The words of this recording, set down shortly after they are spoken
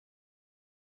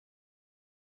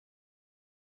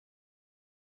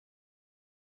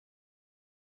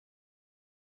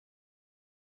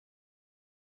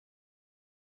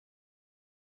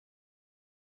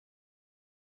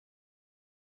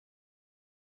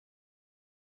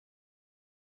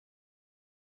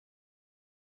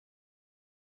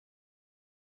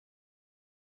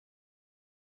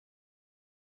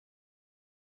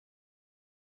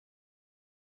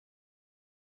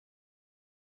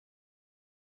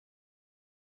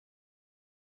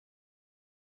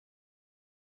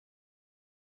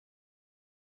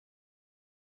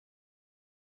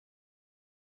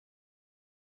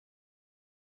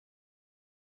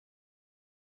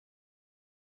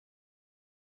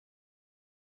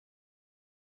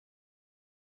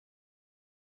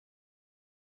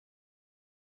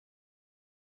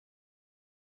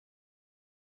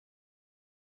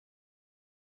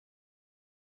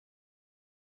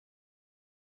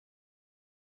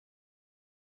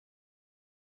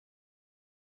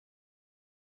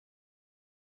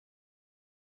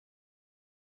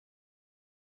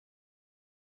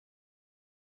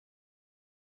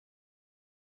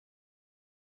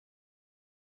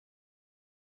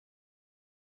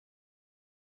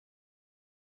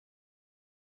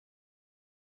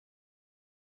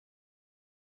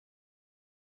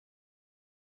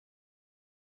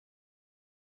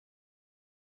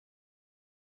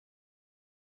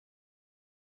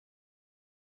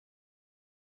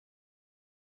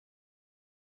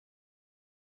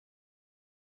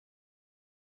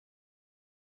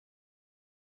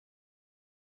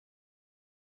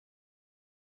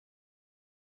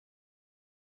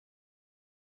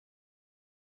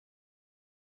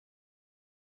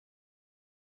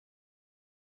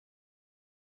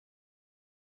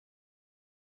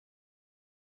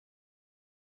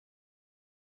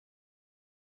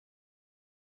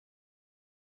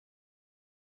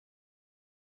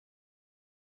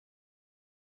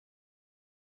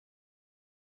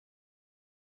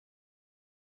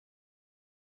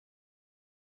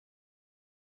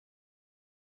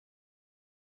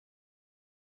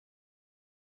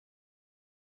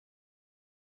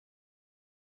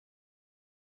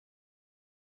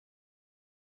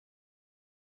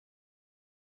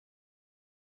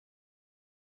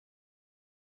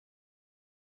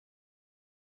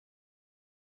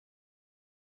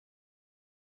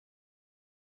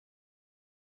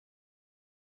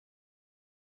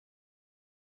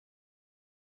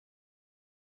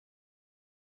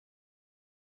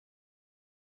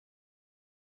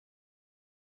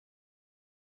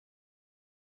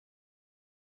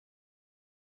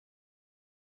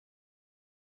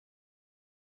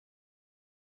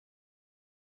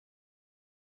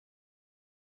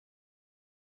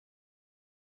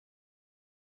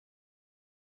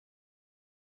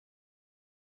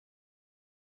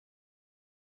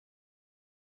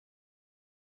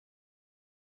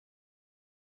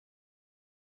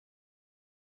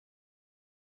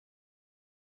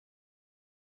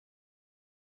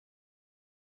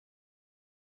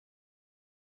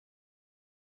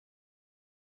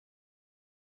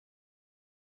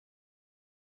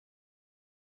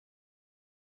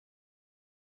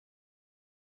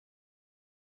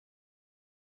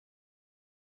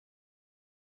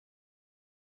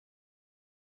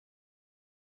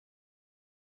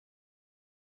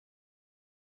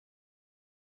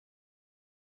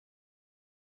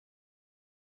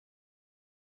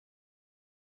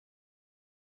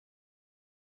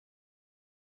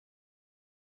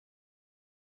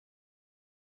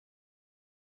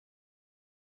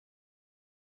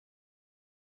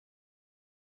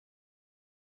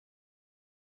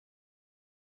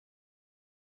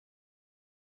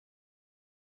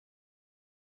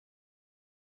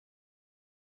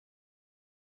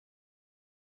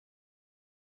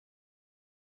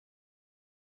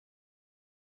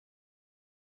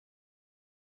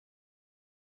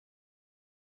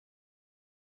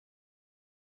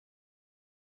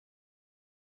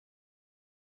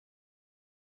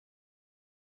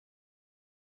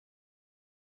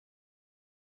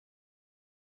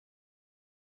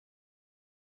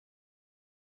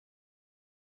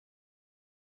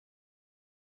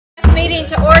meeting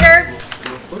to order.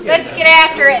 Let's get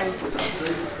after it.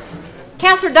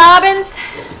 Councilor Dobbins,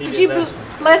 would you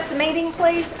bless the meeting,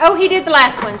 please? Oh, he did the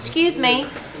last one. Excuse me.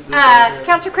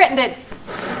 Councilor Crittenden.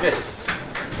 Yes.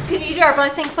 Could you do our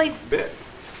blessing, please? Bet.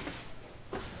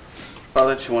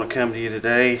 Father, I just want to come to you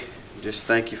today. Just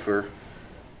thank you for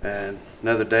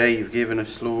another day you've given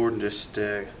us, Lord. And just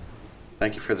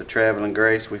thank you for the traveling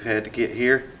grace we've had to get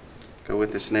here. Go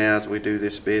with us now as we do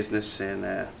this business and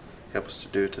help us to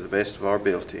do it to the best of our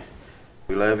ability.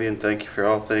 We love you and thank you for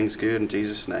all things good in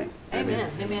Jesus' name. Amen.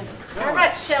 Amen. All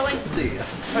right, Shelley. See ya.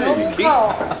 Roll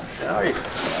call. How are you?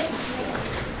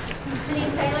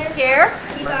 Denise Taylor. Here.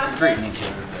 Keith Austin.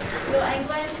 Will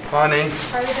England. Honey.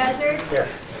 Harley Buzzard. Here.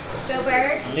 Joe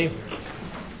Bird. Leave.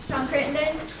 Sean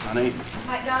Crittenden. Honey.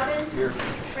 Mike Dobbins. Here.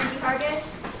 Randy Hargis.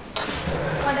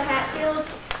 Wanda Hatfield.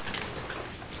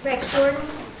 Rex Jordan.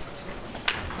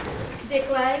 Dick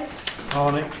Lay.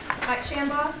 Honey. Mike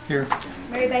Shambaugh. Here.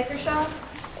 Mary Bakershaw.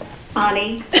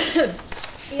 Honey.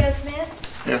 E.O. Smith.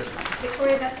 Here.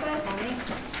 Victoria Vespas.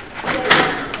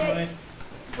 Honey.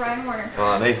 Brian Warner.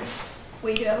 Honey.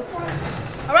 We do have a quorum.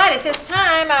 All right, at this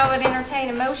time, I would entertain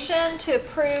a motion to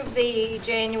approve the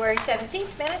January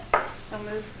 17th minutes. So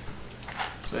moved.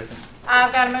 Second.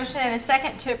 I've got a motion and a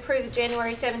second to approve the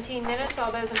January 17 minutes.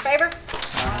 All those in favor?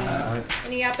 Aye.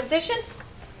 Any opposition?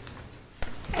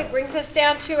 Okay, brings us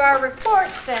down to our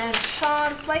reports, and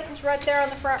Sean Slayton's right there on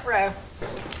the front row.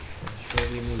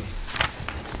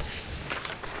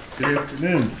 Good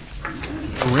afternoon.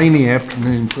 A rainy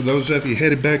afternoon for those of you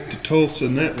headed back to Tulsa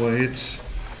and that way.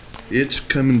 It's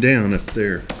coming down up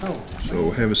there. Oh.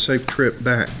 So have a safe trip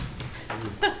back.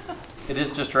 It is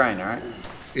just rain, right?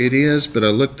 It is, but I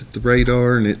looked at the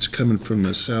radar and it's coming from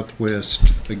the southwest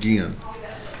again.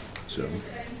 So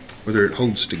whether it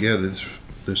holds together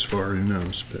this far, who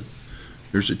knows, but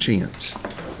there's a chance.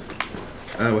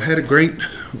 We had a great,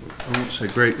 I won't say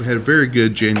great, we had a very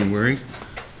good January.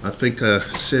 I think I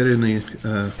said in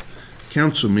the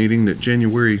council meeting that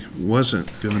January wasn't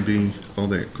going to be all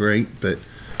that great, but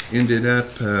ended up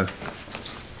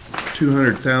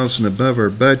 $200,000 above our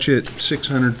budget,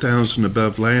 $600,000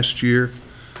 above last year.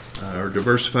 Our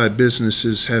diversified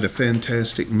businesses had a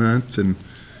fantastic month, and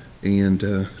we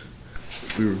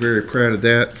were very proud of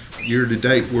that. Year to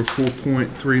date, we're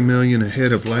 $4.3 million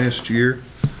ahead of last year.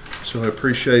 So I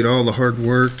appreciate all the hard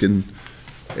work and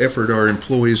effort our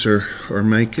employees are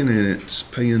making, and it's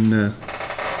paying,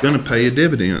 going to pay a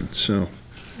dividend. So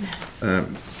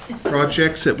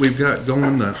projects that we've got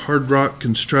going, the hard rock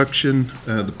construction,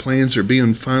 the plans are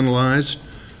being finalized.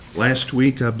 Last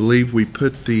week, I believe we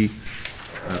put the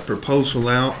proposal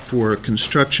out for a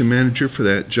construction manager for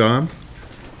that job,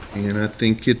 and I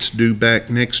think it's due back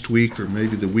next week or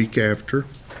maybe the week after.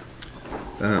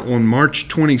 On March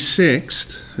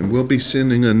 26th, and we'll be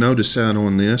sending a notice out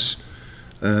on this,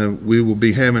 we will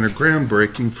be having a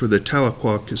groundbreaking for the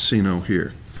Tahlequah Casino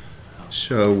here.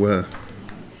 So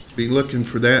be looking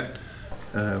for that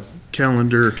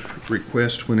calendar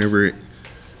request whenever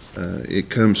it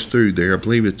comes through there. I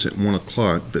believe it's at 1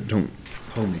 o'clock, but don't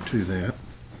hold me to that.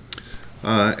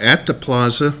 At the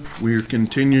plaza, we are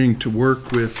continuing to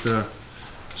work with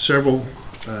several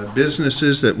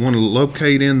businesses that want to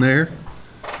locate in there.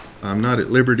 I'm not at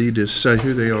liberty to say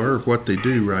who they are or what they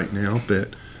do right now,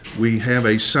 but we have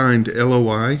a signed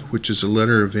LOI, which is a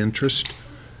letter of interest,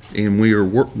 and we are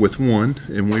with one,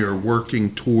 and we are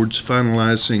working towards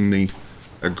finalizing the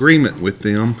agreement with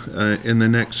them in the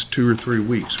next 2 or 3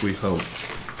 weeks, we hope.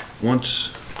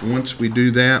 Once we do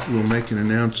that, we'll make an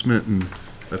announcement, and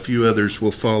a few others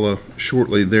will follow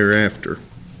shortly thereafter.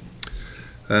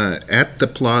 At the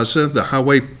plaza, the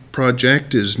highway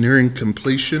project is nearing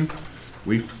completion.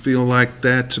 We feel like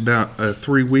that's about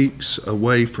 3 weeks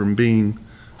away from being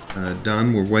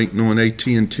done. We're waiting on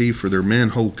AT&T for their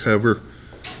manhole cover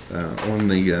on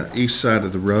the east side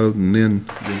of the road, and then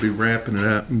we'll be wrapping it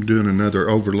up and doing another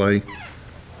overlay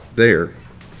there.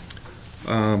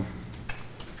 The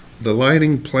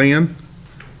lighting plan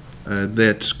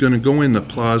that's going to go in the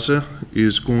plaza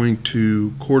is going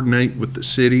to coordinate with the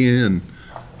city, and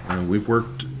we've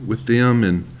worked with them,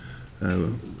 and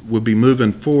we'll be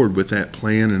moving forward with that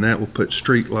plan, and that will put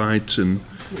street lights and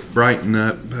brighten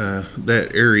up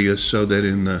that area so that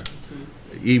in the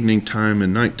evening time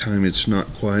and nighttime it's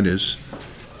not quite as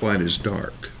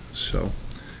dark. So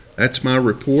that's my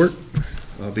report.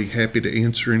 I'll be happy to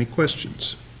answer any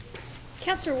questions.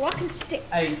 Councilor Walkenstick.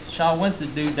 Hey, Sean, when's the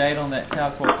due date on that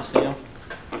Tahlequah Casino?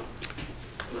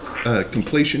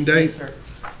 Completion date? Yes, sir.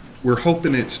 We're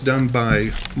hoping it's done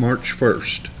by March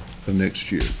 1st of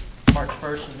next year. March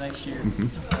 1st of next year.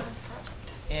 Mm-hmm.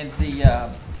 And the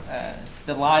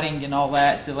the lighting and all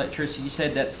that, the electricity, you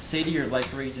said that's city or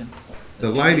Lake Region? The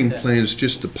lighting plan is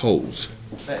just the poles,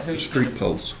 But the who's street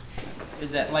poles.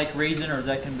 Is that Lake Region or is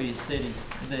that going to be city,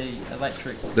 the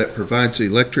electric? That provides the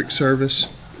electric service.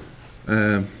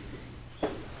 On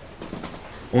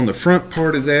the front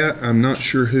part of that, I'm not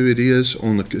sure who it is.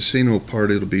 On the casino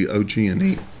part, it'll be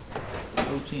OG&E.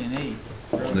 OG&E.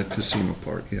 The casino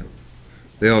part, yeah.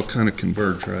 They all kind of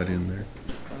converge right in there.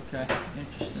 Okay,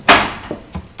 interesting.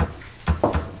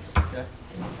 Okay.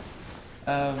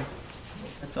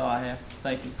 That's all I have.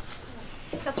 Thank you.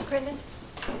 Counselor Crittenden?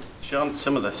 Sean,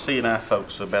 some of the C&I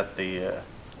folks about the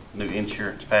new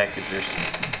insurance package, there's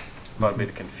quite a bit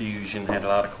of confusion, had a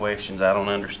lot of questions. I don't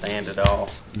understand it all.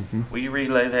 Will you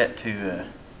relay that to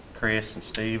Chris and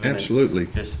Steve? Absolutely.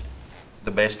 Just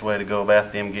the best way to go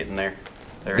about them getting their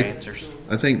answers.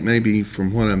 I think maybe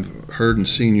from what I've heard and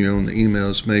seen you on the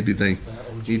emails, maybe they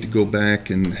need to go back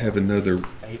and have another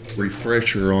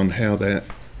refresher on how that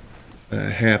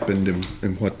happened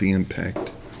and what the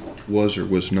impact was or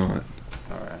was not.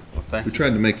 All right. Well, thank We you.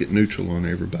 tried to make it neutral on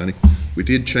everybody. We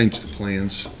did change the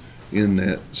plans in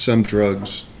that some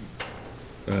drugs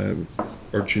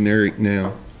are generic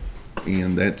now,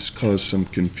 and that's caused some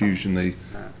confusion.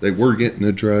 They were getting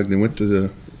the drug, they went to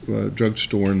the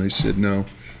drugstore and they said, no,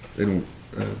 they don't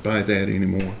buy that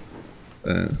anymore.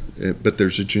 But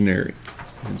there's a generic,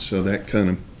 and so that kind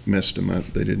of messed them up.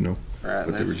 They didn't know Right,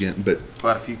 what they were there's getting, but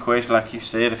quite a few questions, like you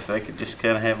said, if they could just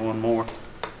kind of have one more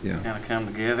yeah, kind of come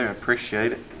together, I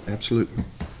appreciate it. absolutely.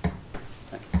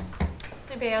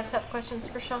 Anybody else have questions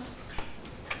for Sean?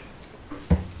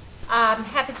 I'm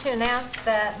happy to announce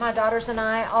that my daughters and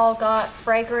I all got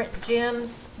Fragrant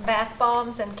Gems bath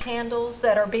bombs and candles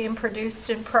that are being produced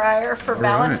in Pryor for All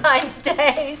right. Valentine's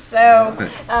Day. So Well,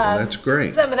 that's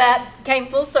great. some of that came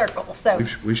full circle. So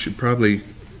We should probably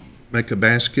make a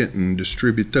basket and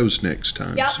distribute those next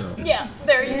time. yeah, So yeah,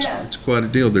 there you go. it's quite a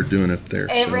deal they're doing up there.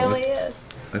 It so really is.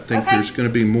 I think Okay. there's going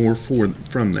to be more from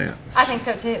that. I think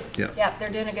so too. Yeah. Yep, they're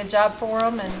doing a good job for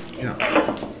them, and it's Yeah.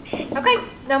 paying. Okay,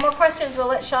 no more questions. We'll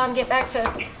let Sean get back to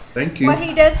Thank you. what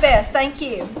he does best. Thank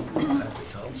you.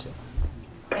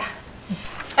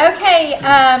 Okay,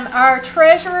 our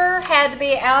treasurer had to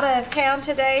be out of town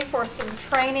today for some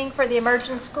training for the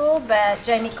emerging school, but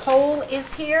Jamie Cole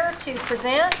is here to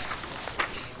present.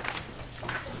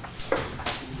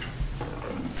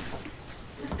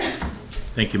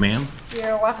 Thank you, ma'am.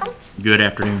 You're welcome. Good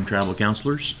afternoon, tribal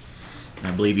counselors.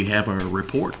 I believe you have our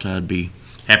report. I'd be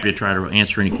happy to try to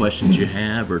answer any questions you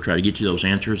have or try to get you those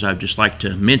answers. I'd just like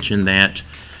to mention that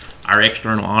our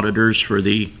external auditors for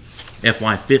the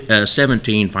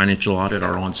FY17 financial audit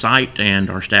are on site, and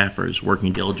our staff is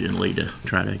working diligently to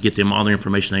try to get them all the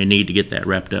information they need to get that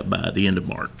wrapped up by the end of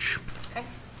March. Okay.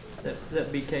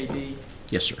 That BKD.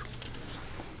 Yes, sir.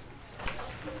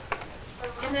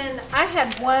 And then I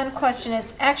had one question.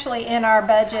 It's actually in our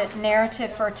budget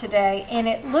narrative for today, and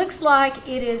it looks like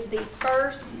it is the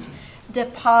first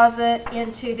deposit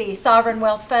into the Sovereign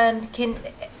Wealth Fund.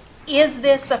 Is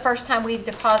this the first time we've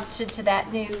deposited to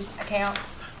that new account?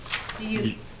 Do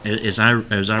you? As I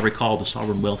recall, the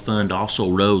Sovereign Wealth Fund also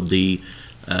wrote the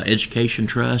education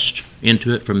trust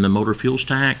into it from the motor fuels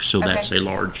tax, so Okay. that's a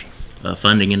large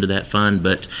funding into that fund.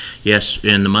 But yes,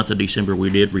 in the month of December, we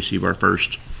did receive our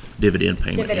first dividend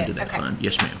payment Dividend, into that okay. fund.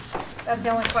 Yes, ma'am. That was the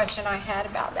only question I had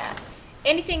about that.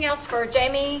 Anything else for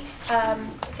Jamie?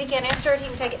 If he can't answer it, he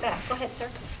can take it back. Go ahead, sir.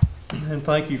 And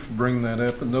thank you for bringing that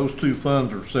up, and those two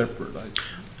funds are separate.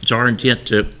 It's our intent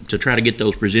to try to get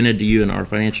those presented to you in our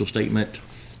financial statement,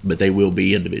 but they will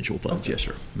be individual funds. Yes,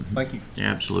 sir. Mhm. Thank you.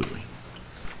 Absolutely.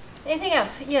 Anything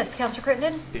else? Yes, Councilor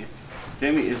Crittenden? Yeah.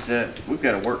 Jamie, we've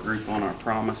got a work group on our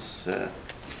Promise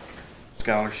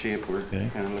scholarship. We're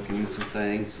Okay. kind of looking into some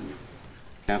things, and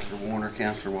Councilor Warner,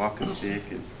 Councilor Watkins, Dick.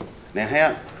 And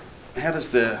now, how does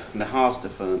the HOSDA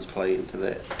funds play into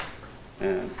that?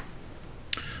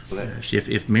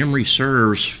 If memory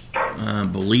serves, I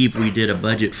believe we did a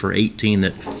budget for 18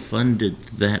 that funded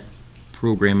that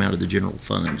program out of the general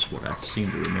funds, what I seem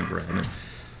to remember. I haven't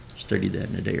studied that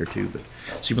in a day or two, but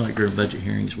it seemed like during budget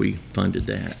hearings we funded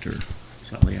that, or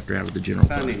slightly after out of the general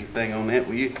Find fund. anything on that?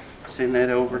 Will you send that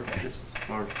over just as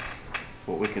far as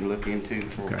what we can look into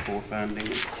for funding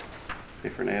and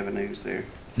different avenues there?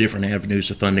 Different avenues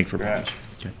of funding for Right. bonds.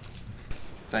 Okay.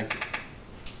 Thank you.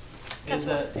 Is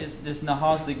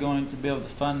NAHASDA going to be able to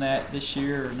fund that this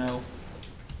year or no?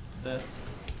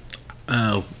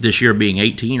 This year being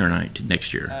 18 or 19,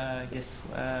 next year? I guess.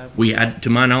 To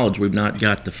my knowledge, we've not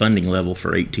got the funding level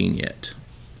for 18 yet.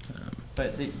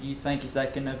 But do you think is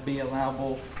that going to be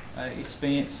allowable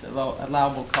expense,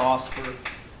 allowable cost for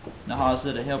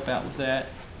NAHASDA to help out with that?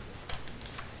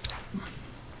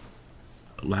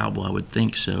 allowable, I would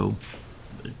think so.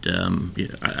 But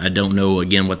yeah, I don't know,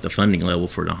 again, what the funding level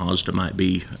for Nahasda might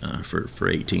be for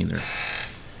 18 there.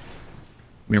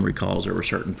 Memory calls, there were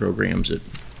certain programs that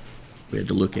we had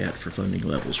to look at for funding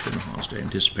levels for Nahasda,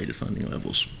 anticipated funding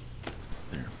levels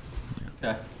there. Yeah.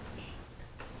 Okay.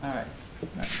 All right. All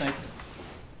right, thank you.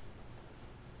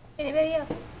 Anybody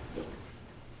else?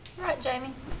 All right,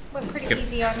 Jamie. Went pretty Yep.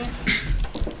 easy on you.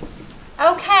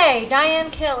 Okay,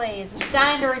 Diane Kelly is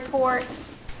dying to report.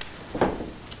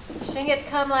 She didn't get to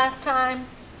come last time.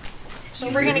 So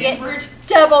we're going to get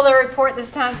double the report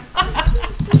this time.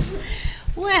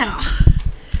 Well,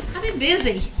 I've been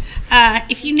busy.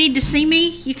 If you need to see me,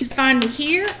 you can find me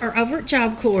here or over at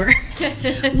Job Corps.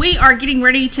 We are getting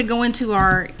ready to go into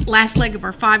our last leg of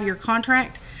our 5-year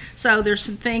contract. So there's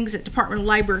some things that Department of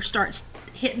Labor starts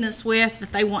hitting us with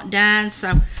that they want done.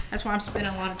 So that's why I'm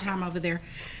spending a lot of time over there.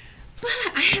 But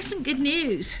I have some good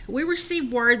news. We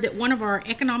received word that one of our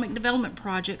economic development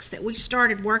projects that we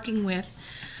started working with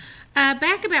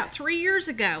back about 3 years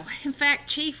ago. In fact,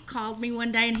 Chief called me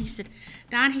one day and he said,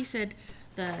 Don, he said,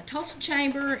 the Tulsa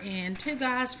Chamber and 2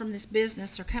 guys from this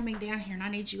business are coming down here and I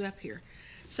need you up here.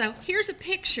 So here's a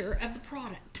picture of the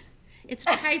product. It's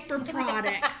a paper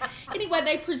product. Anyway,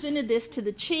 they presented this to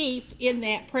the chief in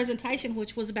that presentation,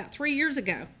 which was about 3 years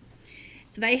ago.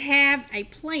 They have a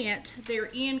plant. They're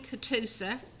in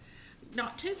Catoosa,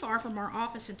 not too far from our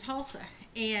office in Tulsa.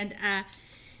 And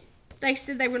they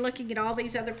said they were looking at all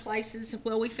these other places.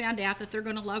 Well, we found out that they're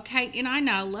going to locate in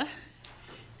Inola.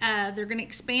 They're going to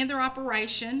expand their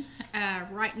operation.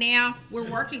 Right now, we're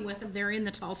working with them. They're in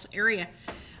the Tulsa area.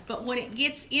 But when it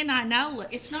gets in Inola,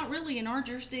 it's not really in our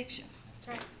jurisdiction.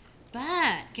 That's right.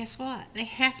 But guess what? They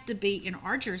have to be in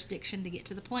our jurisdiction to get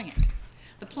to the plant.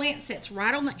 The plant sits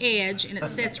right on the edge, and it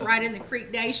sits right in the Creek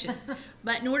Nation.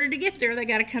 But in order to get there, they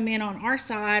got to come in on our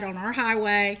side, on our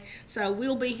highway. So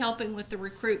we'll be helping with the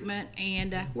recruitment,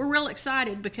 and we're real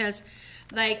excited because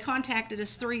they contacted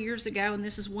us 3 years ago, and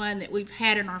this is one that we've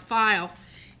had in our file.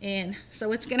 And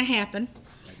so it's going to happen.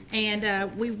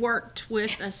 And we worked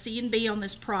with a C&B on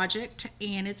this project,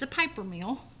 and it's a paper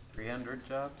mill. 300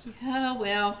 jobs? Oh,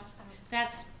 well,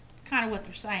 that's kind of what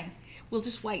they're saying. We'll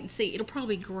just wait and see. It'll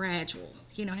probably be gradual.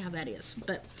 You know how that is.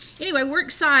 But anyway, we're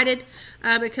excited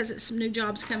because it's some new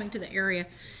jobs coming to the area.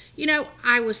 You know,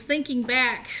 I was thinking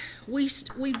back.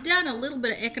 We've done a little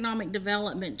bit of economic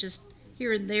development just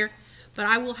here and there, but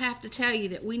I will have to tell you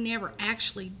that we never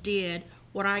actually did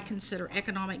what I consider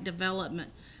economic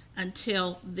development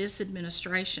until this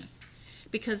administration,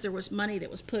 because there was money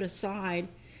that was put aside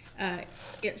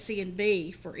at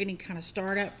C&B for any kind of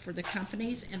startup for the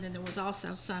companies, and then there was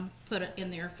also some put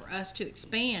in there for us to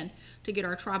expand to get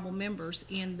our tribal members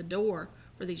in the door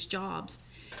for these jobs.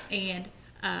 And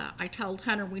I told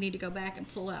Hunter we need to go back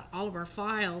and pull out all of our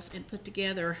files and put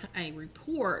together a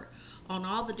report on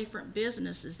all the different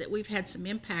businesses that we've had some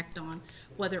impact on,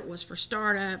 whether it was for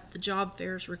startup, the job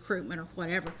fairs, recruitment, or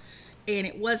whatever. And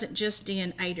it wasn't just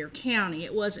in Adair County.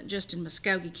 It wasn't just in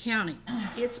Muskogee County.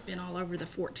 It's been all over the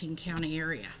 14-county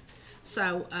area.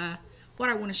 So what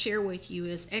I want to share with you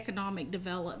is economic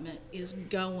development is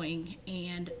going,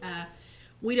 and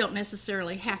we don't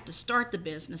necessarily have to start the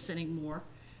business anymore.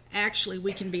 Actually,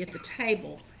 we can be at the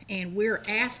table, and we're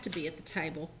asked to be at the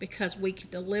table because we can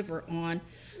deliver on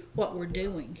what we're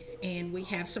doing, and we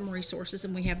have some resources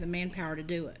and we have the manpower to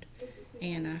do it.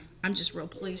 And I'm just real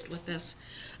pleased with this.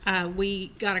 We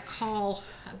got a call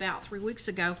about 3 weeks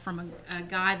ago from a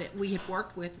guy that we had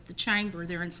worked with at the chamber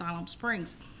there in Siloam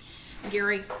Springs.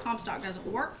 Gary Comstock doesn't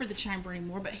work for the chamber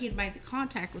anymore, but he had made the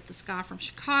contact with this guy from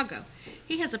Chicago.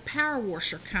 He has a power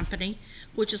washer company,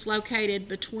 which is located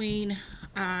between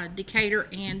Decatur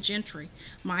and Gentry.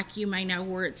 Mike, you may know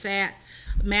where it's at.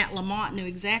 Matt Lamont knew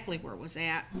exactly where it was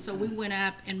at. So we went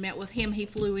up and met with him. He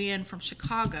flew in from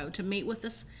Chicago to meet with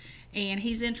us, and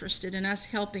he's interested in us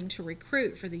helping to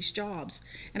recruit for these jobs.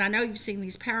 And I know you've seen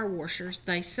these power washers.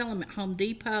 They sell them at Home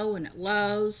Depot and at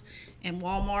Lowe's and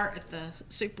Walmart, at the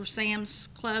Super Sam's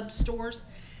Club stores.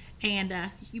 And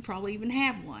you probably even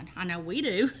have one. I know we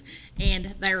do.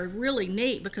 And they're really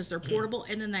neat because they're portable,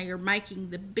 and then they are making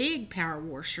the big power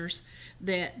washers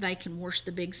that they can wash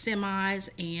the big semis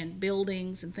and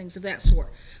buildings and things of that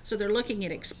sort. So they're looking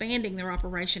at expanding their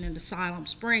operation into Siloam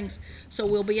Springs, so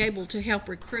we'll be able to help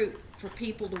recruit for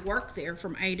people to work there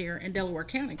from Adair and Delaware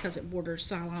County because it borders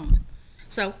Siloam.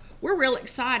 So we're real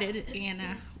excited, and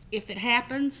if it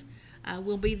happens,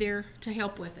 we'll be there to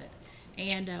help with it.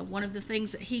 And one of the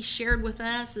things that he shared with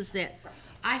us is that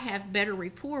I have better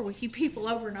rapport with you people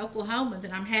over in Oklahoma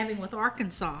than I'm having with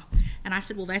Arkansas. And I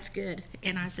said, well, that's good.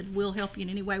 And I said, we'll help you in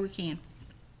any way we can.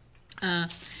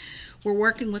 We're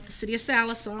working with the City of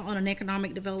Sallisaw on an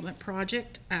economic development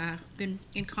project. Been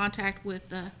in contact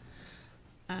with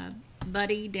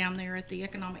Buddy down there at the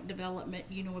economic development,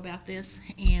 you know about this,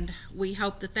 and we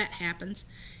hope that that happens.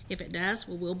 If it does,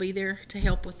 we'll be there to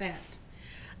help with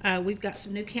that. We've got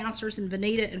some new counselors in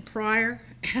Veneta and Pryor,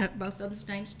 both of them's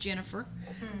names Jennifer.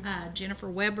 Jennifer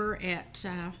Weber at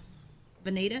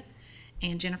Veneta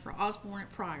and Jennifer Osborne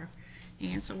at Pryor.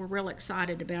 And so we're real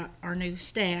excited about our new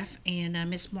staff, and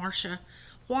Miss Marcia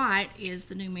White is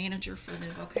the new manager for the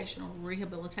vocational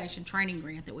rehabilitation training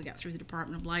grant that we got through the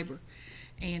Department of Labor.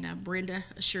 And Brenda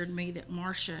assured me that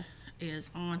Marcia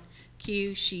is on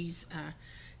cue. She's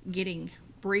getting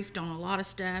briefed on a lot of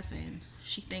stuff, and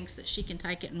she thinks that she can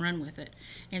take it and run with it.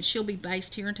 And she'll be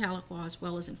based here in Tahlequah as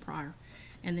well as in Pryor.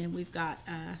 And then we've got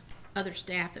other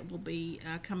staff that will be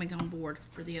coming on board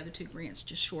for the other two grants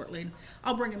just shortly. And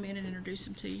I'll bring them in and introduce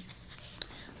them to you.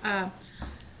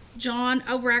 John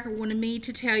Overacker wanted me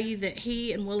to tell you that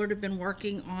he and Willard have been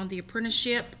working on the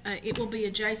apprenticeship. It will be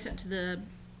adjacent to the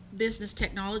business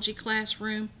technology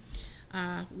classroom,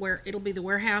 where it'll be the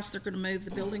warehouse. They're going to move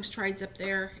the buildings trades up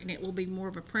there, and it will be more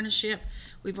of apprenticeship.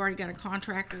 We've already got a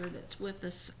contractor that's with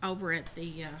us over at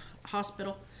the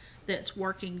hospital that's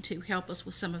working to help us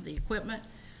with some of the equipment.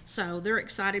 So they're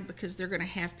excited because they're going to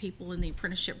have people in the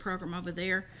apprenticeship program over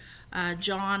there.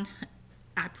 John,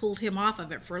 I pulled him off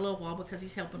of it for a little while because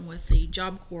he's helping with the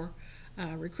Job Corps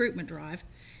recruitment drive.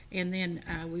 And then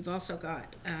we've also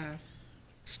got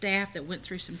staff that went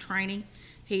through some training,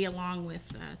 he along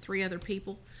with 3 other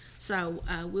people. So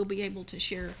we'll be able to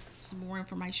share some more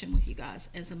information with you guys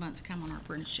as the months come on our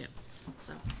apprenticeship.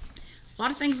 So a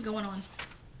lot of things going on.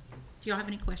 Do y'all have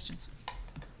any questions?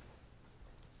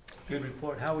 Good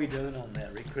report. How are we doing on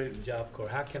that recruiting Job Corps?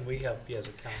 How can we help you as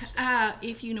a counselor?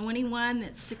 If you know anyone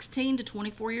that's 16 to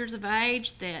 24 years of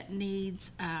age that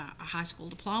needs a high school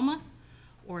diploma,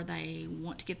 or they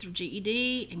want to get their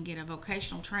GED and get a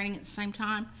vocational training at the same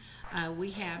time,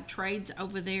 we have trades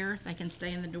over there. They can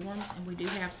stay in the dorms, and we do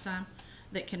have some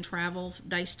that can travel,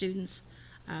 day students.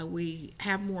 We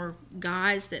have more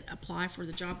guys that apply for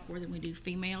the Job Corps than we do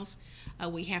females.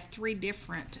 We have 3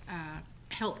 different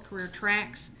health career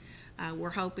tracks.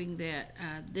 We're hoping that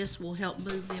this will help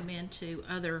move them into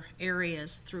other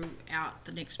areas throughout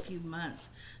the next few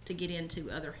months to get into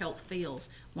other health fields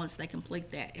once they complete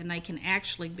that. And they can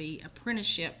actually be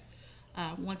apprenticeship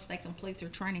once they complete their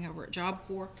training over at Job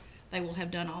Corps. They will have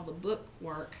done all the book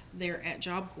work there at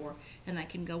Job Corps, and they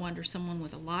can go under someone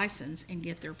with a license and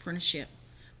get their apprenticeship,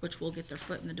 which will get their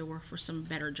foot in the door for some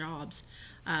better jobs.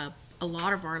 A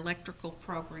lot of our electrical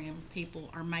program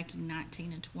people are making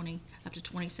 $19 and $20, up to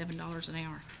 $27 an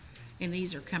hour, and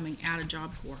these are coming out of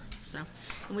Job Corps. So,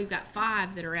 and we've got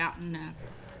 5 that are out in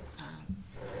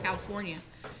California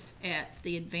at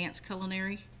the Advanced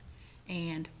Culinary,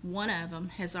 and one of them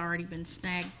has already been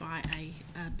snagged by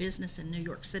a business in New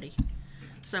York City.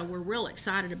 So we're real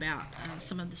excited about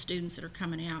some of the students that are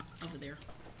coming out over there.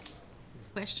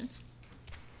 Questions?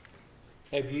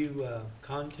 Have you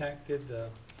contacted the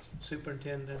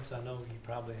superintendents? I know you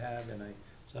probably have in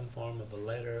some form of a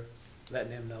letter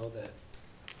letting them know that,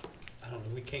 I don't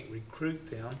know, we can't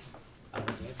recruit them. I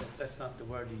don't know, that's not the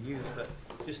word to use, but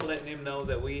just letting them know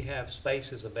that we have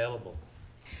spaces available.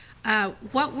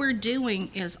 What we're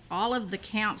doing is all of the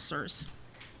counselors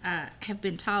have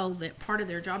been told that part of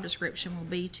their job description will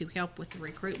be to help with the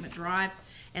recruitment drive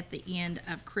at the end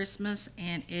of Christmas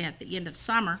and at the end of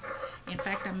summer. In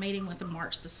fact, I'm meeting with them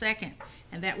March the 2nd,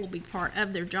 and that will be part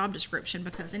of their job description,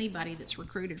 because anybody that's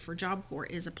recruited for Job Corps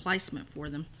is a placement for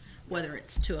them, whether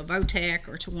it's to a VOTEC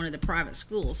or to one of the private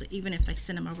schools. Even if they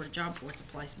send them over to Job Corps, it's a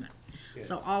placement. Good.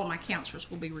 So all of my counselors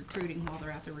will be recruiting while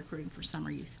they're out there recruiting for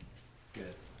summer youth.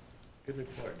 Good. Good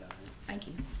report, Diane. Thank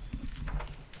you.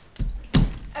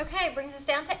 Okay, brings us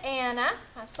down to Anna.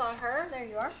 I saw her. There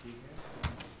you are.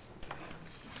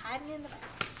 She's hiding in the back.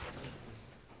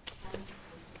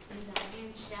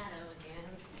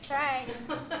 That's right.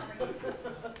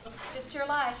 Just your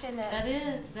life, isn't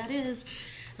it? That is.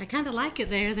 I kind of like it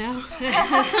there, though.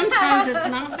 Sometimes it's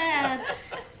not bad.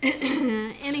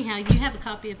 Anyhow, you have a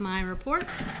copy of my report.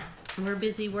 We're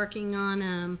busy working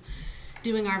on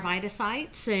doing our VITA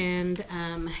sites and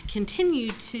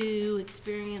continue to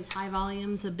experience high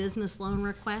volumes of business loan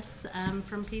requests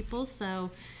from people. So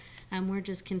we're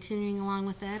just continuing along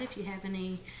with that. If you have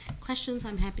any questions,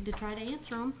 I'm happy to try to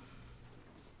answer them.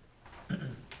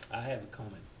 I have a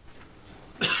comment.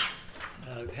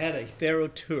 Had a thorough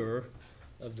tour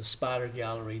of the Spider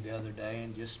Gallery the other day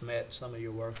and just met some of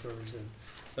your workers and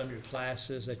some of your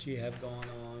classes that you have going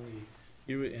on.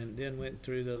 And then went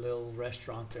through the little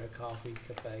restaurant there, coffee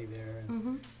cafe there,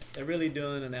 and they're really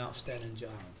doing an outstanding job.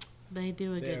 They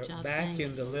do a They're good job. back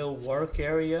in the little work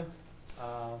area,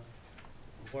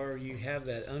 where you have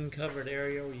that uncovered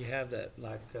area, where you have that,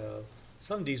 like,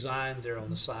 some design there on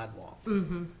the sidewalk.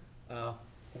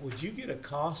 Would you get a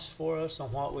cost for us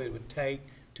on what it would take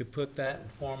to put that in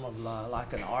form of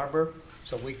like an arbor,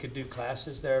 so we could do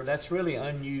classes there? That's really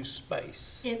unused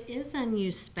space. It is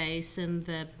unused space, and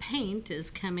the paint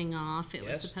is coming off. It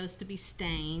was Yes. supposed to be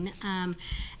stain.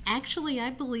 Actually,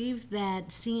 I believe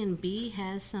that C&B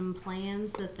has some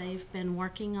plans that they've been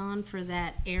working on for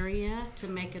that area to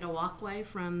make it a walkway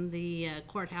from the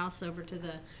courthouse over to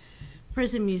the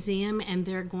prison museum, and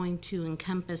they're going to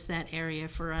encompass that area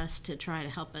for us to try to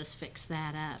help us fix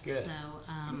that up. Good. So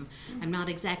I'm not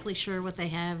exactly sure what they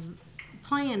have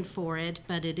planned for it,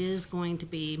 but it is going to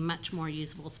be much more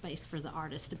usable space for the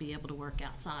artists to be able to work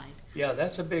outside. Yeah,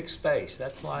 that's a big space.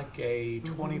 That's like a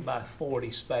 20 by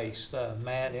 40 space.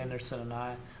 Matt Anderson and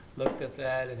I looked at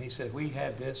that, and he said, if we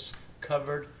had this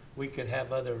covered, we could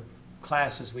have other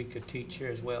classes we could teach here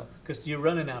as well, because you're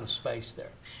running out of space there.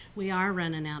 We are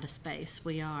running out of space,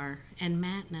 we are. And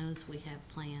Matt knows we have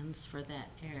plans for that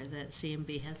area, that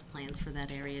C&B has plans for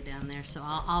that area down there. So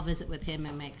I'll visit with him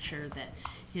and make sure that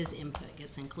his input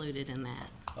gets included in that.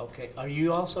 Okay, are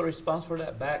you also responsible for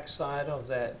that back side of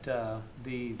that,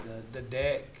 the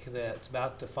deck that's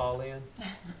about to fall in?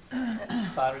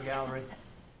 Spider gallery?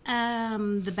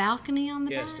 The balcony on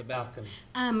the back? Yes, the balcony.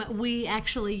 We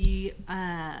actually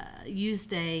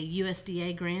used a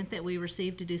USDA grant that we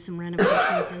received to do some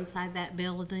renovations inside that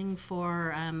building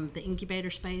for the incubator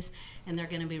space, and they're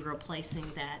going to be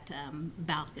replacing that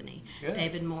balcony. Good.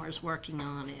 David Moore is working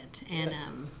on it, and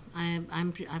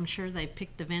I'm sure they've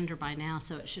picked the vendor by now,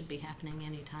 so it should be happening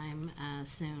anytime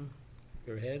soon.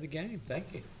 You're ahead of the game.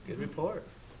 Thank you. Good report.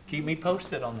 Keep me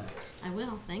posted on that. I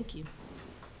will. Thank you.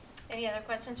 Any other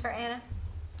questions for Anna?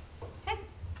 Okay,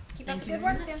 keep up Thank the you good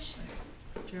work. very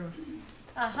Gerald,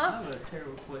 I Uh-huh. have a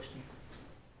terrible question.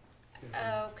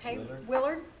 Okay,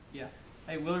 Willard? Yeah.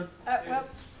 Hey, Willard. Well,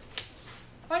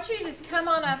 why don't you just come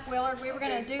on up, Willard? We were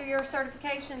gonna do your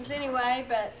certifications anyway,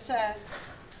 but,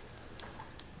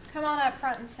 come on up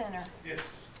front and center.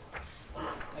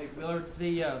 Hey, Willard,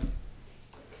 the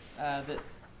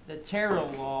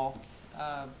Terrell law,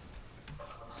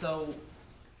 so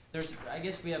I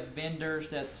guess we have vendors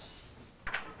that's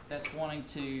wanting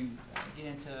to get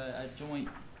into a joint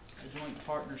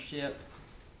partnership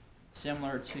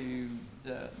similar to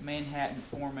the Manhattan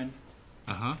Foreman.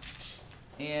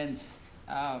 And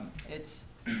it's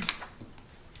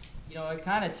it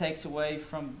kind of takes away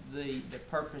from the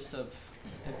purpose of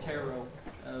Terrell,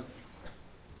 of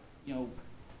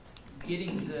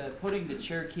putting the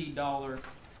Cherokee dollar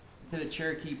into the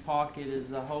Cherokee pocket is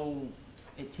the whole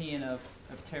tin of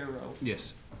Terrell.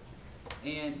 Yes.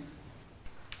 And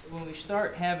when we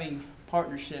start having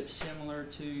partnerships similar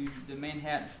to the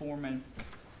Manhattan Foreman,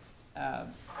 I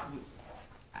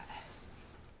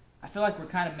feel like we're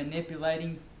kind of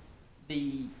manipulating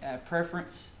the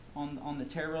preference on the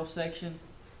Terrell section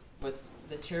with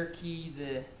the Cherokee,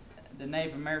 the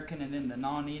Native American, and then the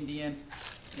non-Indian,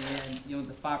 and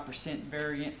the 5%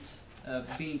 variance of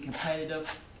being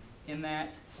competitive in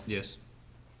that. Yes.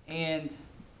 And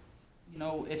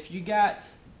if you got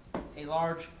a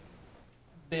large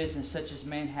business such as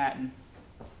Manhattan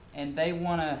and they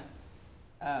want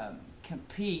to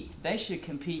compete, they should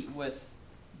compete with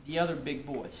the other big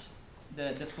boys,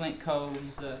 the Flint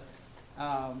Coves, the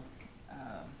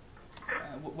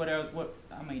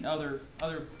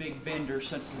other big vendors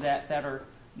such as that are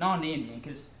non-Indian,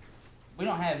 because we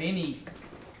don't have any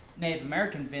Native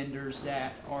American vendors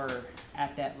that are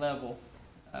at that level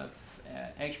of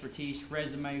expertise,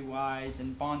 resume-wise,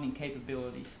 and bonding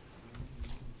capabilities.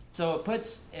 So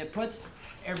it puts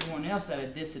everyone else at a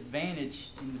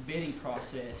disadvantage in the bidding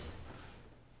process.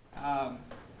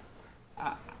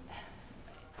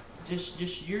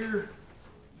 Just your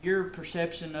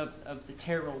perception of the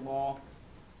Terrell law.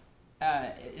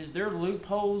 Is there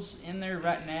loopholes in there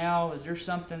right now? Is there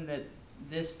something that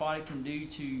this body can do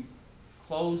to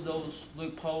close those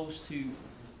loopholes, to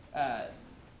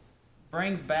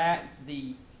bring back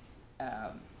the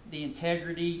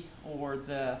integrity or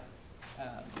the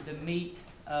meat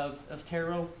of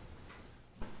Terrell?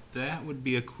 That would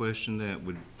be a question that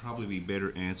would probably be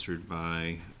better answered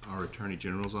by our Attorney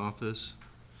General's office.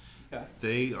 Okay.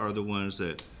 They are the ones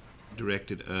that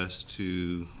directed us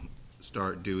to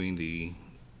start doing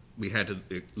we had to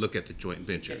look at the joint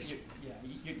ventures.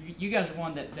 You guys are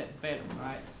one that vet them,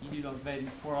 right? You do all the vetting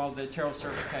for all the Terrell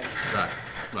certifications.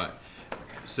 Right.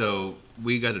 So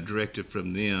we got a directive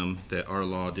from them that our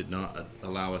law did not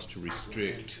allow us to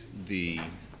restrict the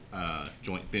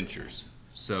joint ventures.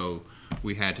 So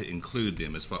we had to include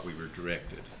them as what we were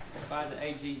directed. By the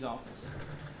AG's office.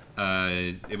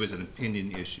 It was an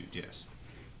opinion issued, yes.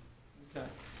 Okay.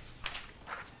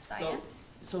 Diane?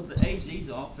 So the AG's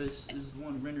office is the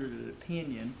one rendered an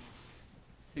opinion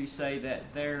to say that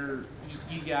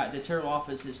you got, the Terrell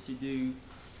office is to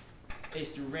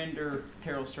render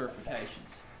Terrell certifications.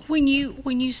 When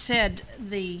you said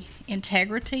the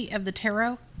integrity of the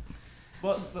tarot,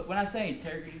 But when I say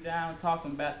integrity, I'm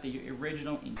talking about the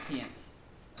original intent.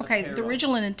 of okay, the Terrell.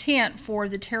 original intent for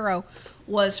the tarot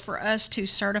was for us to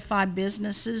certify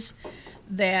businesses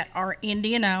that are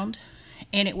Indian owned,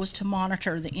 and it was to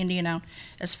monitor the Indian owned.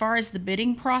 As far as the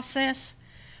bidding process,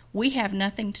 we have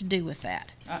nothing to do with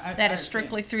that. I That is understand.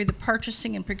 strictly through the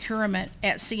purchasing and procurement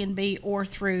at C&B or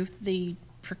through the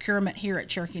procurement here at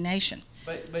Cherokee Nation.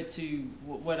 But to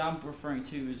what I'm referring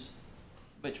to is,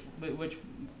 which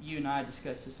you and I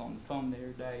discussed this on the phone the other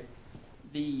day,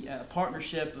 the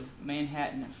partnership of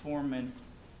Manhattan and Foreman,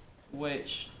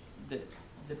 which the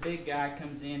big guy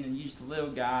comes in and uses the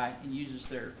little guy and uses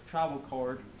their tribal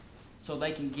card so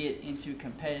they can get into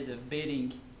competitive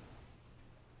bidding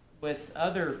with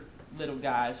other little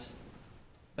guys,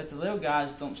 but the little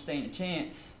guys don't stand a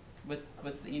chance with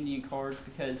the Indian cards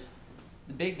because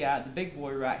the big guy, the big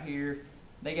boy right here,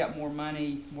 they got more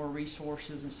money, more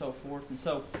resources, and so forth. And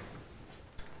so,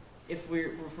 if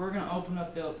we're going to open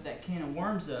up that can of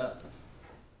worms up,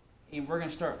 and we're going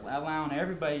to start allowing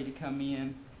everybody to come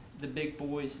in, the big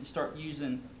boys, and start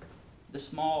using the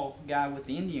small guy with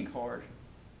the Indian card,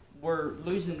 we're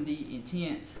losing the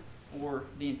intent or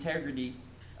the integrity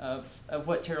of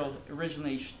what Terrell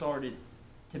originally started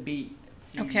to be.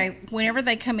 Okay, whenever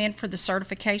they come in for the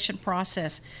certification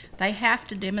process, they have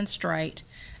to demonstrate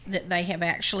that they have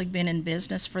actually been in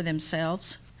business for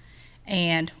themselves.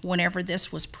 And whenever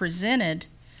this was presented,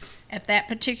 at that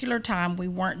particular time, we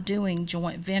weren't doing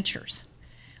joint ventures.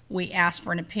 We asked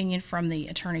for an opinion from the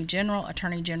Attorney General.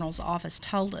 Attorney General's office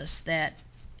told us that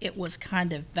it was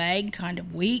kind of vague, kind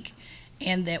of weak,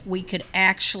 and that we could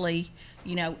actually,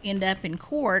 end up in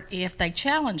court if they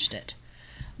challenged it.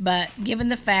 But given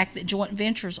the fact that joint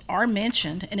ventures are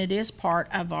mentioned, and it is part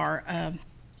of our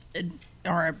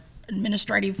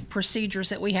administrative procedures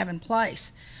that we have in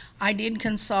place, I did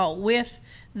consult with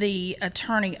the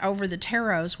attorney over the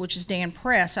tarots, which is Dan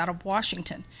Press out of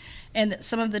Washington, and that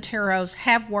some of the tarots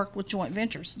have worked with joint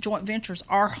ventures. Joint ventures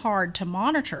are hard to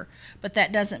monitor, but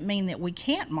that doesn't mean that we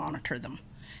can't monitor them.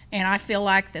 And I feel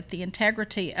like that the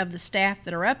integrity of the staff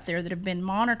that are up there that have been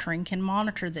monitoring can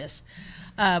monitor this.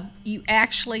 You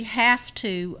actually have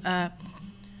to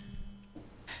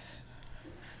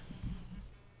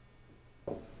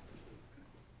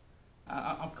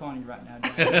I'm calling you right now.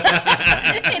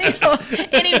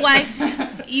 anyway,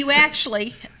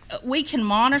 we can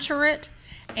monitor it,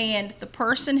 and the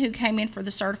person who came in for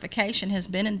the certification has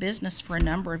been in business for a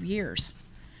number of years.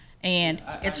 And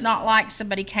it's not like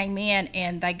somebody came in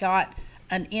and they got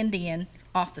an Indian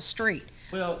off the street.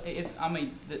 Well,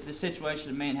 the situation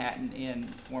in Manhattan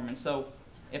and Foreman. So,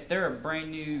 if they're a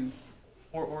brand new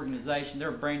organization, they're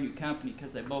a brand new company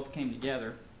because they both came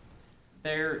together.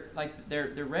 Their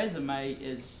resume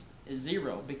is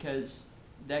zero because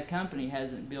that company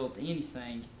hasn't built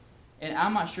anything, and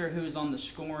I'm not sure who is on the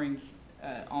scoring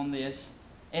on this.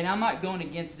 And I'm not going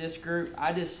against this group.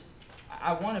 I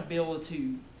want to be able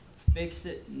to fix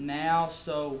it now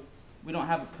so we don't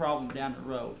have a problem down the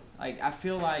road. Like, I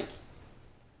feel like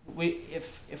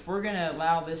if we're going to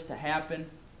allow this to happen,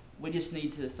 we just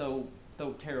need to throw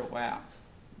Terrell out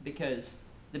because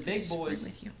the big boys.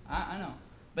 With you. I know,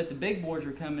 but the big boys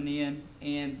are coming in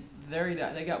and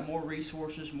they got more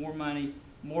resources, more money,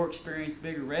 more experience,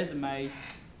 bigger resumes.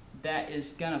 That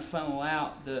is going to funnel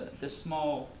out the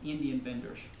small Indian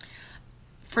vendors.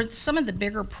 For some of the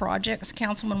bigger projects,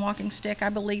 Councilman Walking Stick, I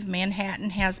believe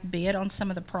Manhattan has bid on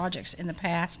some of the projects in the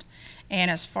past.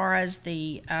 And as far as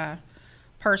the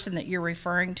person that you're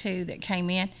referring to that came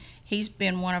in, he's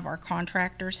been one of our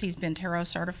contractors. He's been Tarot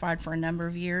certified for a number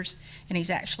of years, and he's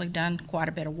actually done quite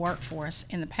a bit of work for us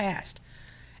in the past.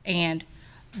 And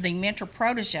the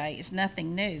mentor-protege is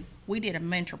nothing new. We did a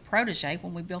mentor-protege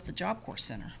when we built the Job Corps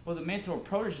Center. Well, the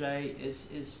mentor-protege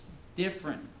is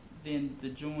different than the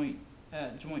joint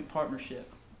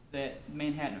partnership that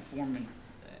Manhattan and Foreman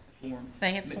formed.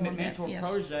 They have formed it, yes.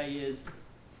 Mentor-protege is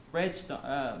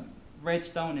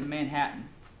Redstone and Manhattan.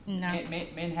 No.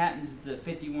 Manhattan's the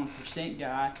 51%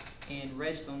 guy, and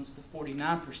Redstone's the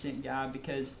 49% guy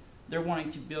because they're wanting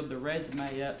to build their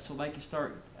resume up so they can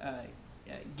start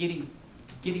getting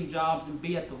getting jobs and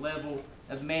be at the level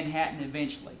of Manhattan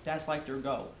eventually. That's like their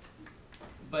goal.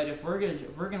 But if we're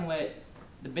gonna let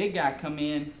the big guy come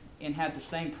in and have the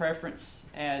same preference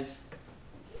as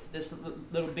this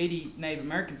little bitty Native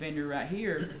American vendor right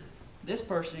here, this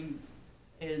person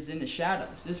is in the shadows.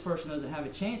 This person doesn't have a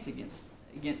chance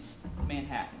against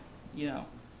Manhattan, you know.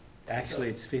 Actually,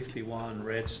 it's 51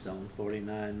 Redstone,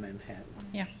 49 Manhattan.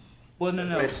 Yeah. Well,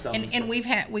 no. Redstone is And the- we've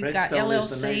got Redstone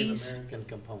is the Native LLCs. American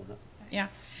component. Yeah.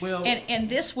 Well, And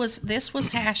this was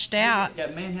hashed out yeah,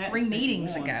 Manhattan's 3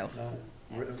 meetings 51. ago.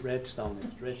 No,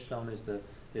 Redstone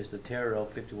is the Terrell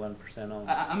 51% owned.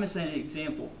 I'm just saying an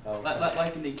example. Oh, okay.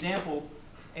 Like an example,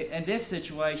 in this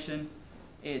situation,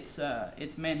 it's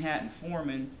Manhattan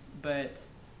Foreman, but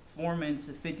Foreman's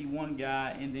the 51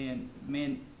 guy, and then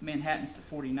Manhattan's the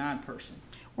 49 person.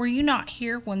 Were you not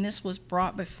here when this was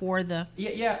brought before the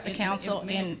Yeah. council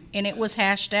and it was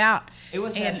hashed out? It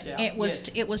was hashed And out, it was, yes.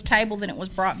 it was tabled and it was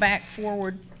brought back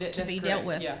forward to That's be dealt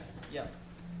correct. with? Yeah.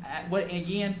 What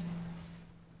again?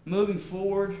 Moving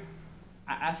forward,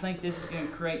 I think this is going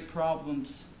to create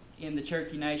problems in the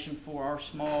Cherokee Nation for our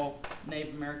small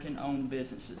Native American owned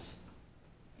businesses.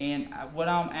 And what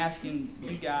I'm asking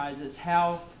you guys is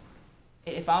how,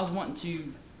 if I was wanting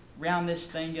to round this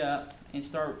thing up and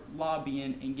start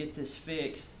lobbying and get this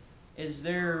fixed, is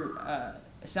there,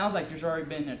 it sounds like there's already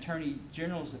been an Attorney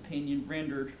General's opinion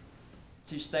rendered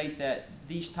to state that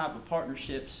these type of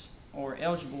partnerships are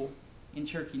eligible in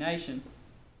Cherokee Nation.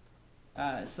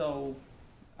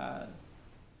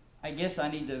 I guess I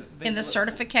need to. And the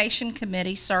certification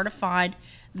committee certified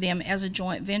them as a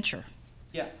joint venture.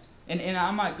 Yeah, and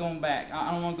I'm not going back.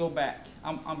 I don't want to go back.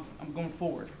 I'm going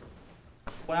forward.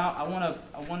 Well, I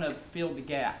want to fill the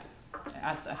gap.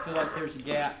 I feel like there's a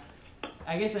gap.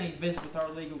 I guess I need to visit with our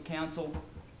legal counsel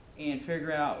and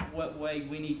figure out what way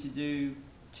we need to do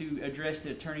to address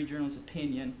the Attorney General's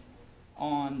opinion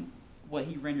on what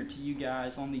he rendered to you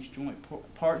guys on these joint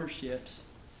partnerships,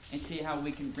 and see how we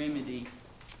can remedy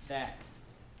that.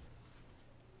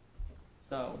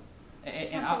 So, and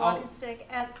Councilor Walkenstick,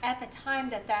 at the time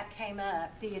that came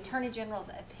up, the Attorney General's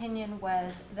opinion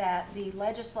was that the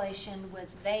legislation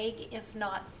was vague, if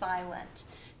not silent,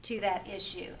 to that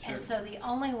issue. Sure. And so the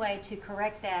only way to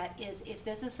correct that is if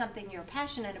this is something you're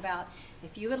passionate about,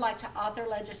 if you would like to author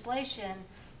legislation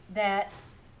that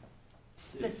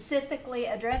specifically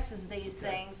addresses these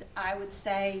things, I would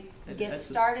say get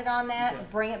started on that, Okay.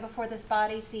 bring it before this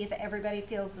body, see if everybody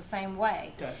feels the same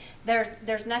way. Okay.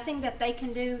 There's nothing that they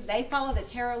can do. They follow the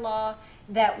Terra law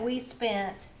that we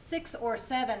spent 6 or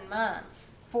 7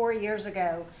 months 4 years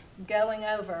ago going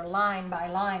over line by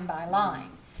line by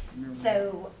line.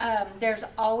 So there's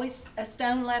always a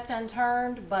stone left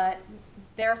unturned, but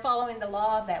they're following the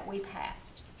law that we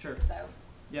passed. Sure. So.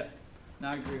 Yep. No,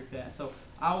 I agree with that. So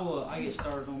I get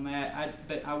started on that.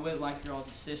 But I would like your all's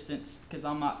assistance because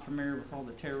I'm not familiar with all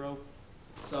the tarot.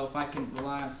 So if I can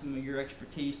rely on some of your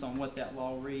expertise on what that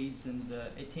law reads and the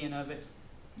intent of it,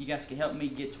 you guys can help me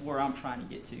get to where I'm trying to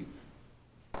get to.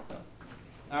 So,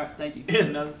 all right, thank you.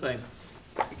 Another thing,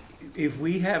 if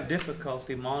we have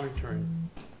difficulty monitoring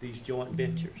these joint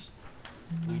ventures,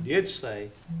 we did say,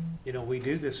 you know, we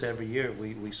do this every year.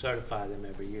 We certify them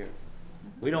every year.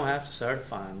 We don't have to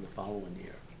certify them the following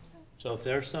year. So if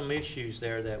there's some issues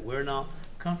there that we're not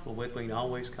comfortable with, we can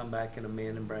always come back and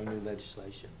amend and bring new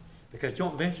legislation. Because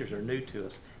joint ventures are new to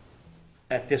us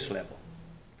at this level,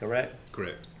 correct?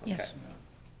 Correct. Yes.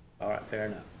 All right, fair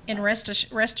enough. And rest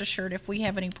assured, if we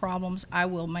have any problems, I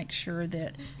will make sure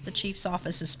that the chief's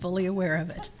office is fully aware of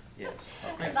it. Yes,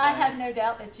 okay, I have no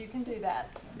doubt that you can do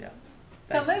that. yeah.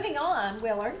 So moving on,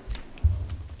 Willard,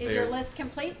 is your There. list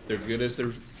complete? They're good as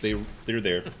they're there.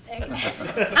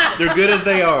 They're good as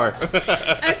they are.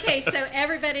 Okay, so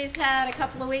everybody's had a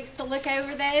couple of weeks to look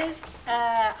over those.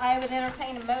 I would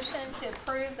entertain a motion to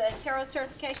approve the tarot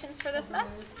certifications for this month.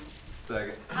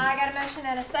 Second. I got a motion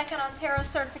and a second on tarot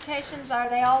certifications. Are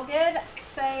they all good?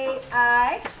 Say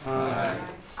aye. Aye.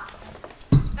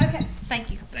 Okay,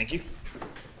 Thank you. Thank you.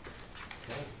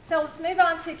 so let's move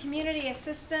on to community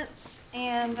assistance.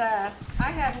 And I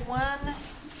have one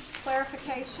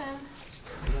clarification.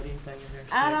 You got anything in there?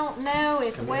 I Steve? don't know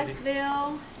if Community.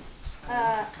 Westville,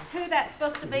 who that's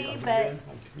supposed to be, but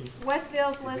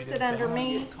Westville's listed under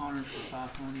me. Connors for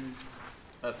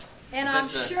 500. And I'm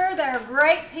sure they're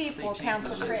great people,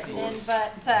 Council Crittenden,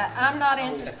 but I'm not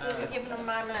interested in giving them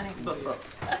my money.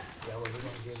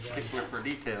 Stickler for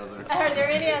details there. Are there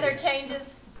any other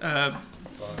changes?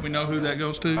 We know who that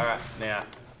goes to? All right, now,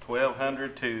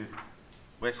 1,200 to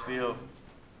Westfield.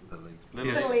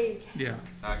 Little The league. Yeah.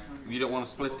 You don't want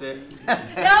to split that? No,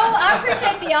 I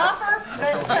appreciate the offer,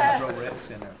 but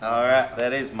in there. All right,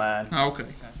 that is mine. Okay.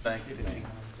 Thank you.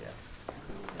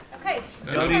 Okay.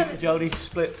 Jody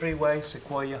split three ways,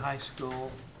 Sequoia High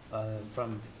School,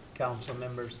 from council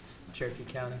members, Cherokee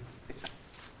County,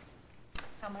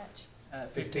 How much?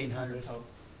 1,500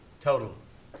 total.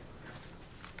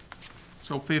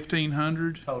 So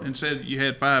 1,500, Total. and said you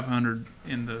had 500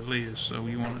 in the list, so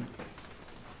you want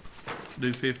to do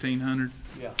 1,500?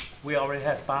 Yeah, we already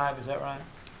had 5, is that right?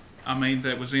 I mean,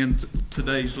 that was in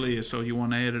today's list, so you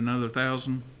want to add another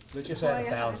 1,000? We just had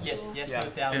 1,000. Yes, yes, Yeah.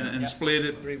 2,000. And Yep. split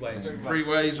it Three ways. 3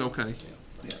 ways? Okay.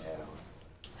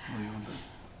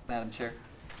 Madam Chair.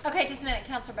 Okay, just a minute,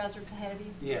 Counselor Buzzard's ahead of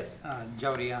you. Yeah,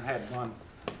 Jody, I had one,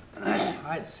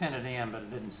 I had sent it in, but I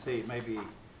didn't see it. Maybe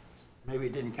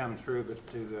it didn't come through, but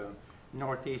to the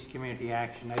Northeast Community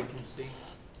Action Agency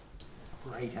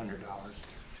for $800.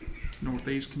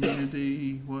 Northeast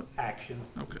Community, what? Action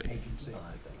Okay. Agency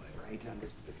for $800.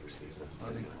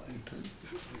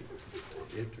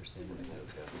 It's interesting.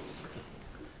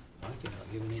 Mike, you're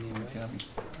not giving any away. You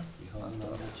holding on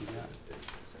what you got?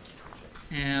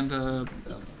 And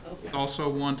also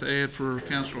want to add for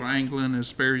Councilor Anglin is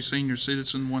Sperry Senior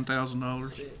Citizen,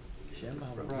 $1,000. Did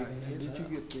you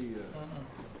get the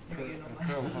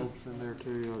travel hopes in there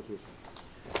too?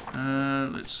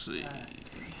 Let's see.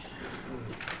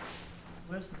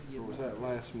 Or was that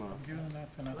last month?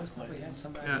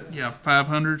 Yeah,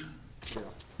 500? Yeah.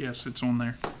 Yes, it's on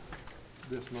there.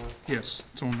 This month? Yes,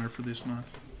 it's on there for this month.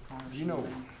 Do you know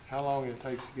how long it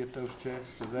takes to get those checks?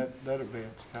 Because that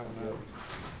event's coming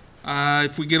up.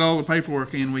 If we get all the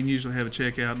paperwork in, we can usually have a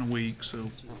check out in a week, so.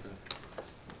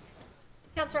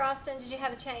 Counselor Austin, did you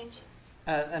have a change?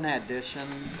 An addition,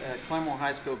 Claremore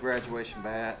High School graduation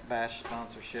bash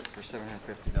sponsorship for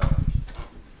 $750.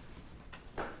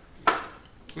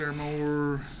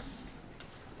 Claremore,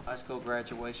 High school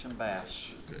graduation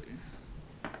bash, okay,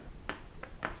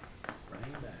 Bring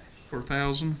it back. for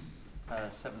 1,000?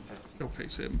 $750. Okay,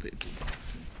 750.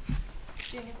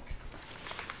 Junior?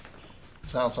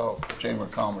 South Chamber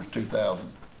of Commerce,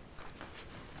 2,000.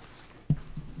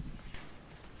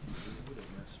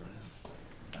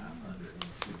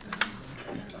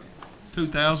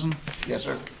 $2,000? Yes,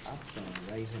 sir. I was gonna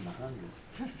raise him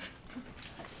 100.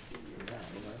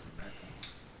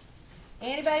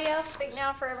 Anybody else? Speak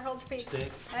now, forever hold your peace.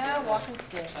 Stick. Oh, walking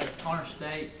stick. Connor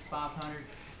State, 500.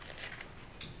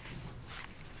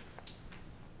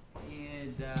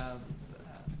 And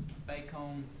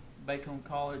Bacon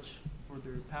College for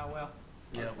their powwow.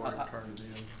 Yeah, we're gonna turn it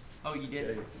in. Oh, you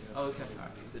did? Yeah. Oh, okay. All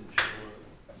right. Didn't show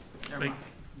up. Never mind.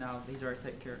 No, these are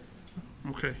taken care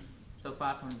of. Okay. So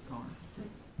 500 Connor.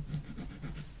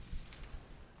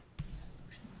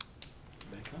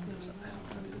 Back on this,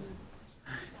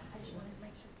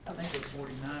 I think it's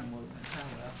 49 was the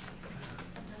powwow.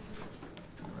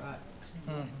 Right.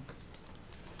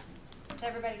 Is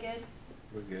everybody good?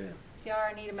 we're good. Y'all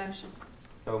already need a motion.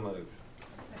 So moved.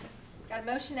 Got a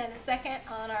motion and a second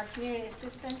on our community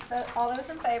assistance. All those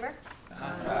in favor?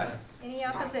 Aye. Any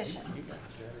opposition?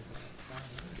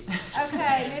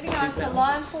 Okay, moving on to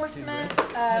law enforcement.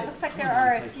 Looks like there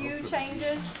are a few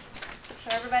changes. So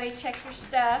everybody check your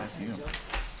stuff.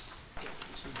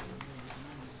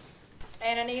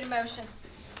 And I need a motion.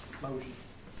 Motion.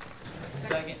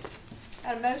 Second.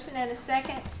 Got a motion and a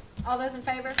second. All those in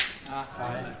favor?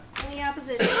 Aye. Any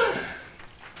opposition?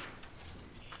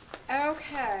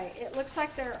 Okay, it looks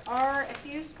like there are a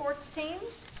few sports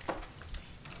teams.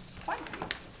 Quite a few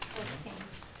sports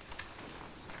teams.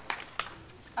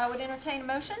 I would entertain a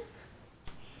motion.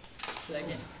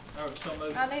 Second. Or so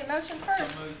moved. I need a motion So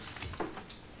first. moved.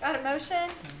 Got a motion.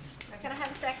 Can I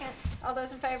have a second? All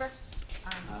those in favor?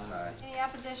 Aye. Any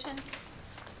opposition?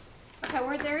 Okay,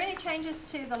 were there any changes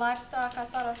to the livestock? I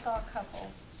thought I saw a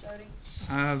couple, Jody.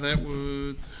 That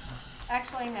would,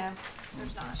 Actually, no,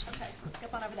 there's not. Okay, so we'll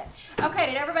skip on over that. Okay,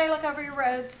 did everybody look over your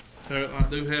roads? I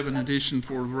do have an addition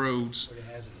for the roads. Pretty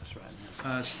hazardous right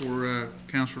now. It's for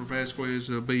Councilor Vasquez.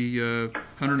 It'll be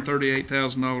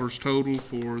 $138,000 total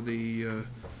for the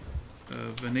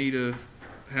Veneta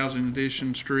Housing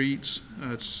Addition streets.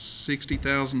 It's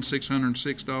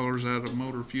 $60,606 out of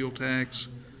motor fuel tax,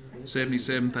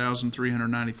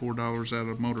 $77,394 out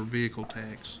of motor vehicle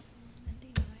tax.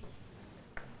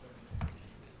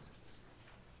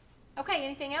 Okay,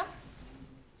 anything else?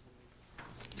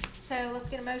 So let's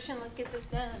get a motion, let's get this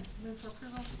done. Move for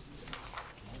approval.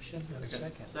 Motion and a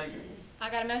second. Second. I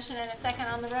got a motion and a second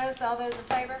on the roads. All those in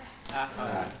favor?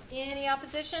 Aye. Any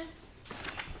opposition?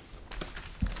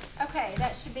 Okay,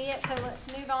 that should be it. So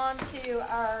let's move on to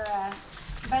our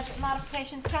budget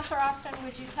modifications. Counselor Austin,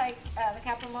 would you take the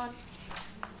capital one?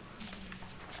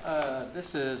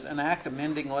 This is an act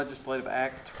amending Legislative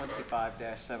Act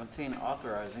 25-17,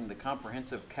 authorizing the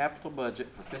comprehensive capital budget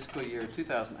for fiscal year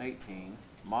 2018,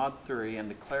 Mod 3, and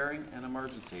declaring an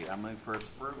emergency. I move for its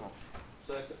approval.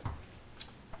 Second.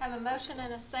 Have a motion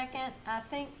and a second. I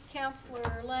think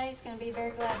Counselor Lay is going to be very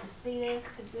glad to see this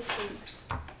because this is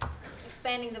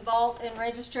expanding the vault and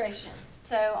registration.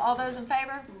 So all those in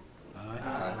favor?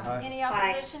 Aye. Any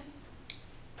opposition?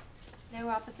 No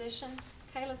opposition?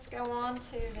 Okay, let's go on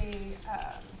to the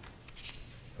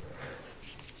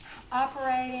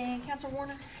operating. Counselor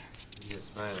Warner? Yes,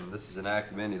 ma'am. This is an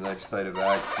act amending Legislative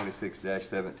Act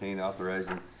 26-17,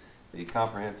 authorizing the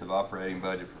comprehensive operating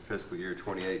budget for fiscal year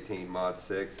 2018, Mod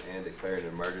 6, and declaring an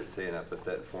emergency, and I put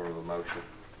that in form of a motion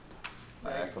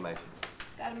by acclamation.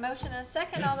 Got a motion and a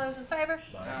second. All those in favor?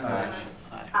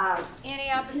 Aye.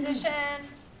 Any opposition?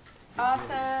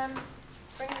 Awesome.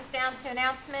 Brings us down to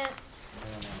announcements.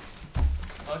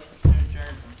 Motion to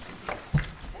adjourn.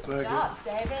 Good job,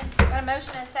 David. Got a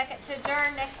motion and a second to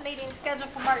adjourn. Next meeting is scheduled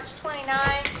for March 29.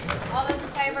 All those in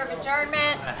favor of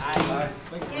adjournment? Aye.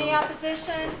 Any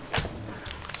opposition?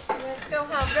 Let's go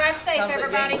home. Drive safe, Sounds like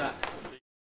everybody. game night.